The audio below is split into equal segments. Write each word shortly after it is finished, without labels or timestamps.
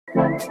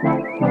Well,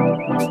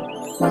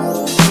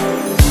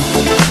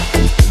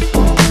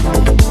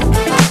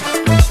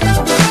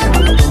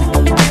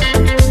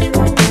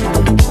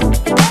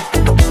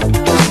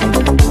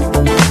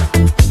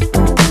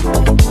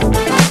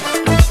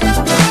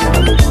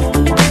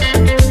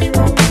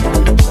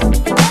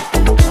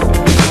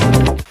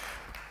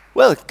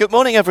 good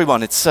morning,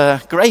 everyone. It's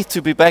great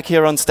to be back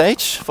here on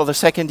stage for the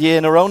second year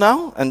in a row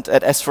now, and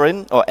at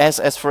ESFORIN, or as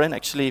ESFORIN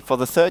actually for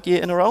the third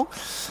year in a row.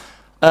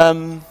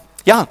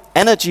 Yeah,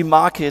 energy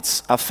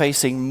markets are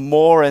facing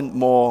more and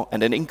more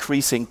and an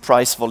increasing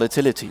price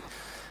volatility,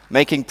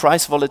 making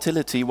price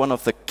volatility one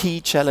of the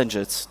key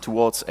challenges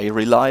towards a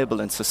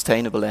reliable and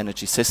sustainable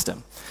energy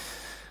system.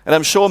 And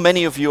I'm sure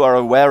many of you are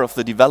aware of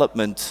the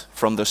development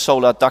from the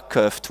solar duck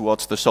curve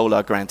towards the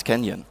solar Grand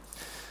Canyon.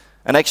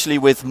 And actually,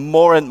 with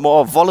more and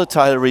more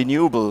volatile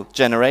renewable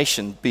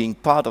generation being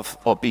part of,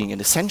 or being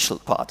an essential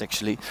part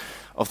actually,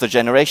 of the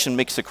generation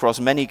mix across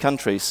many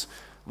countries,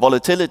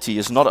 volatility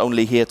is not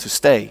only here to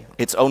stay,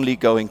 it's only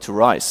going to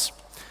rise.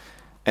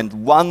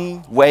 And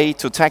one way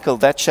to tackle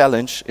that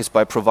challenge is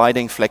by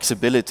providing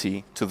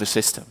flexibility to the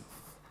system.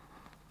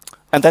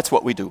 And that's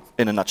what we do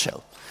in a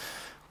nutshell.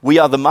 We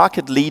are the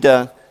market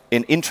leader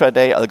in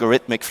intraday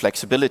algorithmic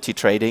flexibility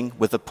trading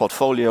with a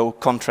portfolio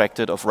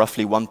contracted of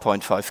roughly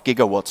 1.5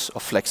 gigawatts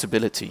of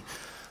flexibility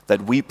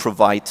that we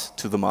provide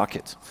to the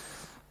market.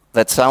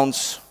 That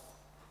sounds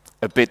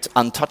a bit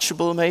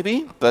untouchable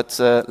maybe, but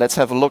let's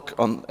have a look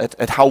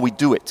at how we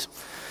do it.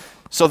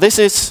 So this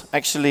is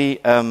actually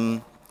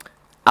our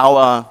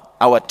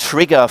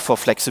trigger for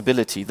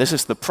flexibility. This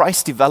is the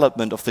price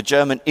development of the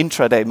German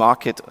intraday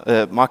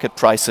market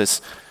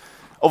prices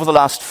over the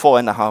last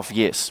 4.5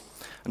 years.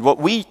 And what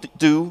we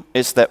do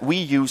is that we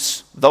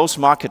use those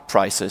market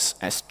prices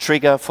as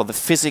trigger for the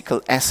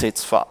physical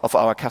assets of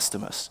our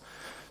customers.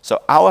 So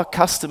our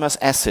customers'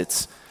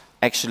 assets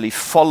actually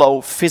follow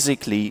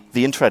physically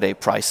the intraday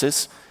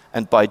prices,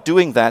 and by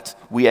doing that,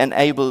 we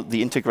enable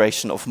the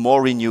integration of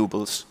more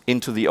renewables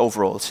into the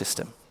overall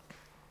system.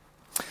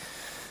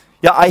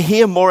 Yeah, I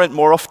hear more and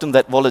more often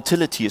that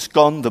volatility is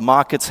gone, the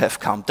markets have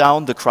calmed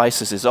down, the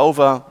crisis is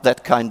over,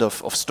 that kind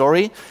of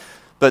story.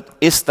 But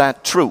is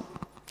that true?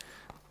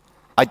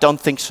 I don't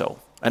think so.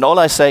 And all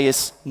I say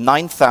is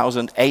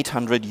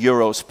 9,800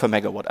 euros per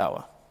megawatt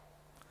hour.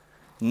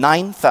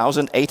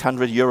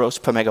 9,800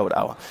 euros per megawatt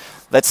hour.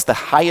 That's the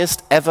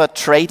highest ever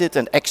traded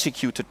and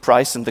executed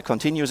price in the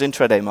continuous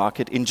intraday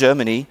market in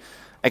Germany,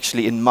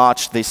 actually in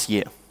March this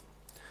year.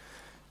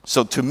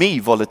 So to me,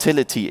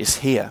 volatility is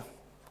here.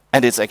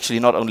 And it's actually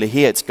not only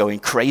here, it's going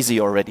crazy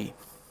already.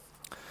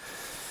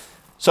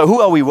 So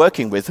who are we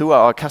working with? Who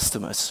are our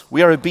customers?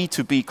 We are a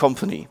B2B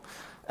company.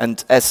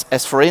 And as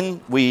ESFORIN,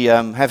 we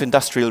have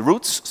industrial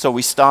roots, so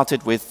we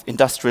started with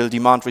industrial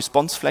demand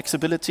response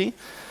flexibility,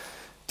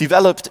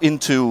 developed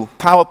into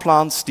power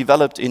plants,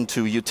 developed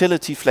into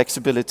utility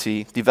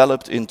flexibility,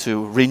 developed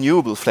into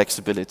renewable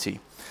flexibility.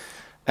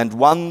 And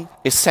one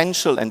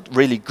essential and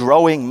really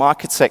growing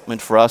market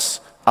segment for us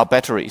are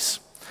batteries.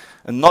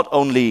 And not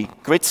only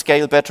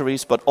grid-scale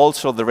batteries, but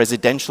also the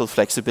residential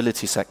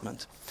flexibility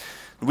segment.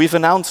 We've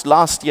announced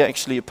last year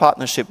actually a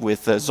partnership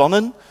with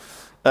Sonnen,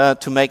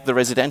 to make the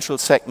residential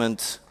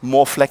segment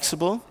more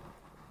flexible.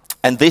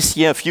 And this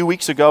year, a few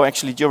weeks ago,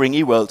 actually during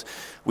eWorld,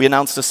 we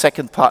announced a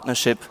second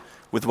partnership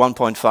with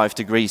 1.5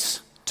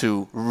 degrees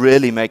to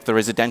really make the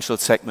residential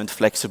segment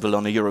flexible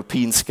on a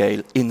European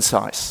scale in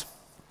size.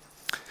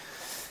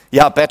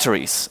 Yeah,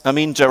 batteries. I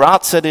mean,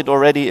 Gerard said it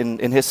already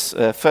in his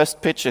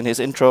first pitch, in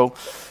his intro.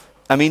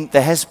 I mean,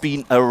 there has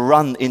been a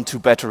run into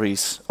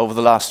batteries over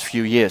the last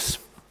few years.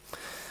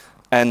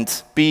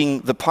 And being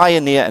the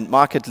pioneer and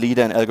market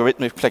leader in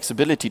algorithmic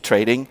flexibility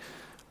trading,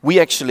 we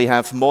actually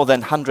have more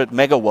than 100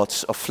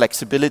 megawatts of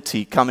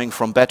flexibility coming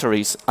from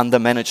batteries under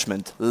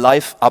management,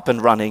 live up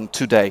and running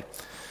today.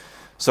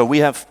 So we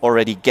have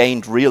already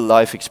gained real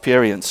life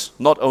experience,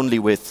 not only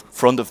with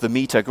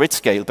front-of-the-meter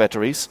grid-scale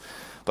batteries,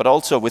 but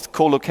also with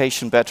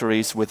co-location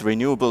batteries, with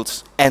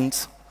renewables,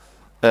 and,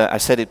 I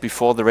said it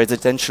before, the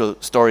residential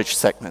storage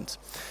segment.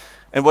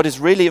 And what is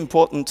really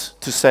important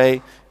to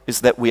say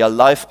is that we are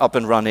live up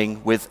and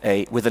running with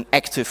an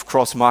active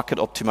cross-market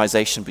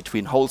optimization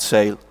between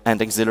wholesale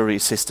and auxiliary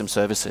system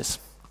services.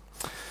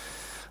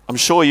 I'm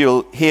sure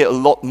you'll hear a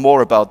lot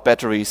more about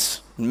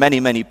batteries,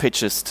 many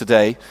pitches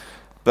today,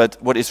 but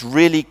what is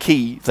really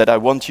key that I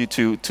want you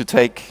to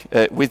take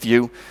with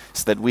you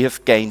is that we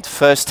have gained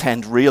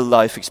first-hand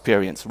real-life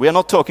experience. We are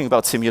not talking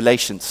about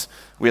simulations,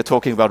 we are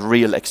talking about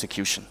real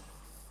execution.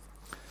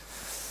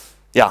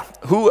 Yeah,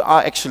 who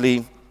are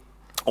actually,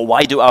 or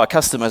why do our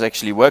customers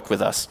actually work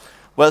with us?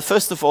 Well,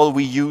 first of all,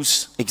 we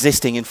use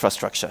existing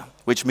infrastructure,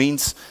 which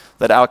means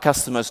that our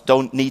customers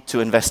don't need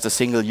to invest a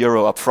single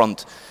euro up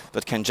front,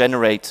 but can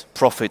generate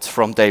profits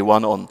from day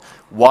one on,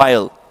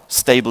 while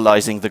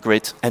stabilizing the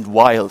grid and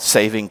while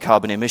saving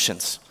carbon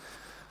emissions.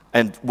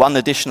 And one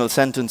additional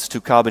sentence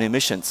to carbon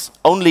emissions.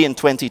 Only in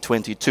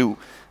 2022,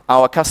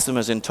 our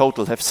customers in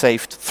total have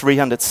saved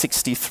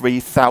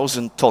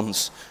 363,000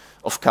 tons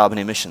of carbon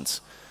emissions.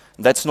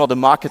 That's not a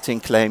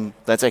marketing claim,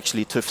 that's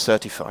actually TÜV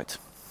certified.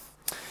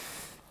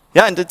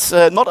 Yeah, and it's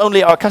not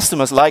only our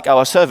customers like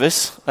our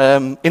service,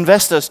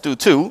 investors do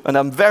too, and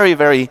I'm very,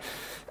 very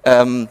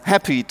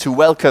happy to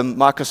welcome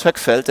Markus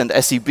Höckfeldt and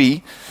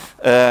SEB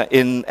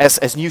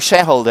as new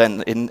shareholder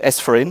in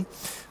ESFORIN.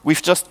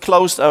 We've just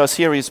closed our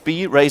Series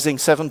B, raising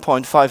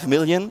 7.5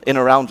 million in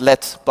a round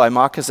led by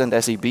Markus and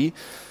SEB.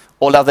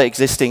 All other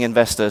existing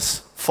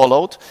investors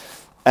followed.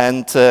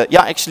 And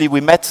yeah, actually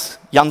we met,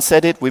 Jan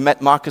said it, we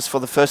met Markus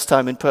for the first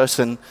time in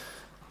person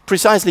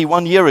precisely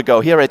 1 year ago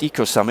here at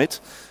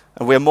Ecosummit.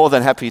 And we're more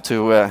than happy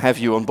to have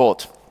you on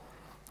board.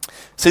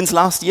 Since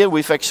last year,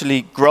 we've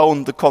actually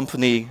grown the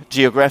company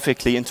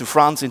geographically into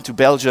France, into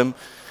Belgium,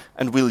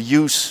 and we'll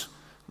use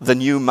the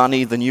new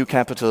money, the new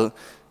capital,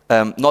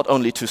 not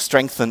only to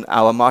strengthen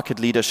our market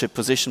leadership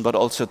position, but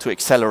also to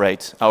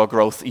accelerate our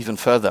growth even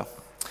further.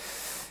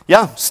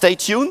 Yeah, stay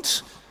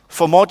tuned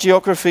for more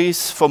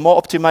geographies, for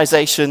more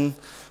optimization,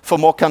 for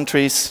more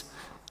countries.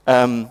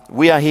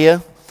 We are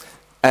here.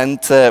 And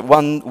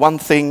one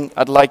thing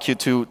I'd like you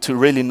to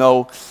really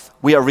know,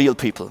 we are real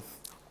people,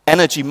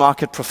 energy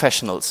market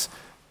professionals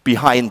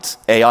behind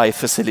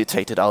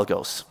AI-facilitated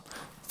algos.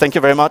 Thank you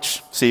very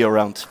much. See you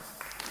around.